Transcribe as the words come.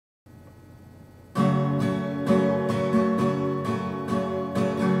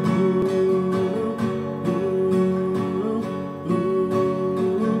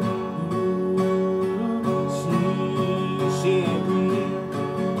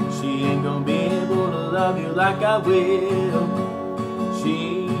love you like I will.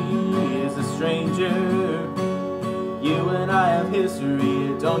 She is a stranger. You and I have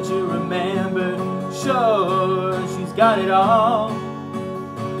history, don't you remember? Sure, she's got it all,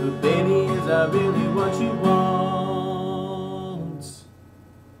 but baby, is that really what you want?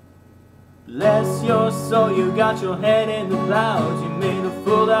 Bless your soul, you got your head in the clouds. You made a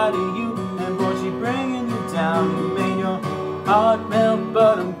fool out of you, and boy, she bringing you down. You made your heart melt,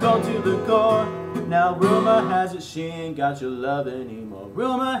 but I'm cold to the core. Now rumor has it she ain't got your love anymore.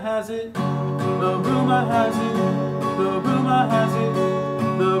 Rumor has it, the rumor has it, the rumor has it,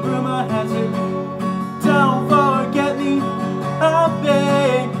 the rumor has it. Don't forget me, I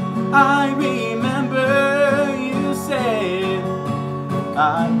beg. I remember you said,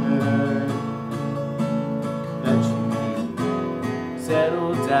 I heard that you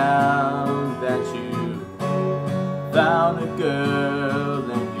settled down, that you found a girl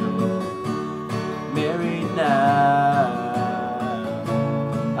and you're married now.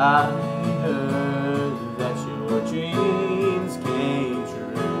 I heard that your dreams came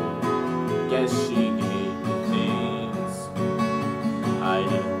true. Guess she gave you things I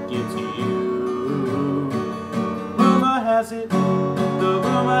didn't give to you. Rumor has it, the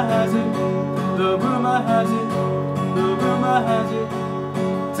rumor has it, the rumor has it, the rumor has it.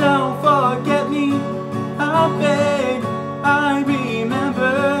 Don't forget me, I beg. I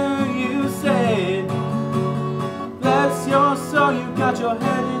remember you said, bless your soul, you got your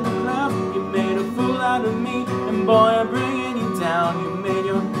head in the clouds. You made a fool out of me, and boy, I'm bringing you down. You made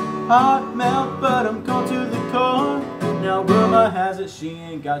your heart melt, but I'm cold to the core. Now rumor has it she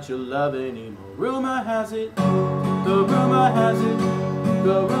ain't got your love anymore. Rumor has it, the rumor has it,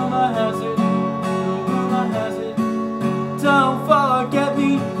 the rumor has it, the rumor has it. Don't forget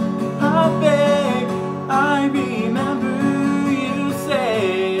me, I beg. I remember you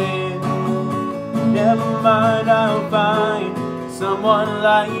said, never mind, I'll find someone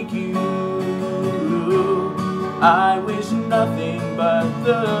like you. I wish nothing but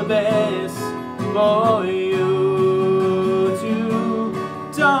the best for you too.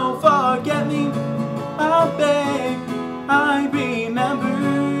 Don't forget me, I beg. I remember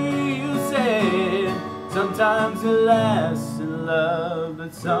you said, sometimes it lasts in love,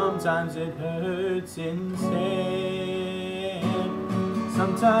 but sometimes it hurts instead.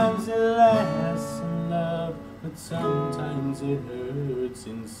 Sometimes it lasts in love, but sometimes it hurts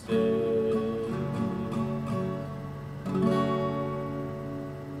instead.